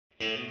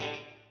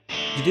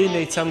You do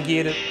need some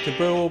gear to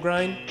brew all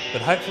grain,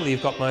 but hopefully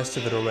you've got most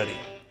of it already.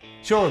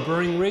 Sure, a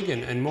brewing rig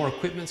and more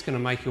equipment's going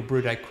to make your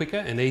brew day quicker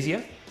and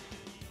easier,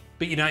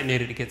 but you don't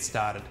need it to get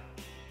started.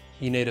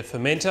 You need a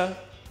fermenter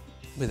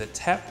with a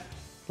tap,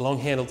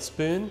 long-handled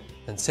spoon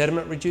and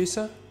sediment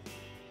reducer.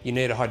 You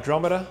need a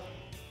hydrometer.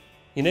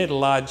 You need a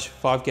large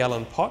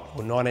 5-gallon pot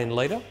or 19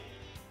 litre.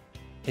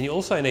 And you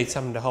also need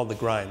something to hold the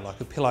grain,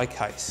 like a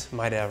pillowcase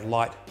made out of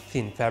light,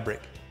 thin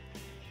fabric.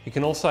 You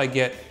can also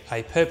get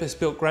a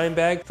purpose-built grain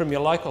bag from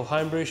your local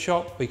homebrew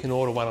shop, or you can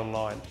order one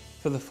online.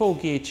 For the full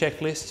gear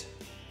checklist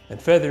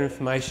and further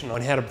information on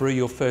how to brew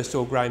your first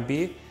all grain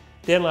beer,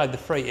 download the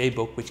free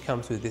ebook which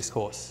comes with this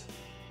course.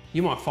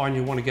 You might find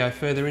you want to go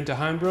further into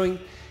homebrewing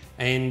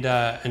and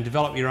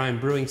develop your own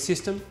brewing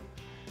system.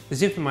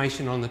 There's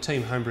information on the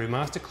Team Homebrew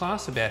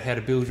Masterclass about how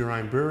to build your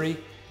own brewery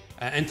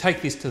and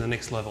take this to the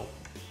next level.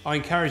 I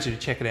encourage you to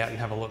check it out and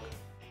have a look.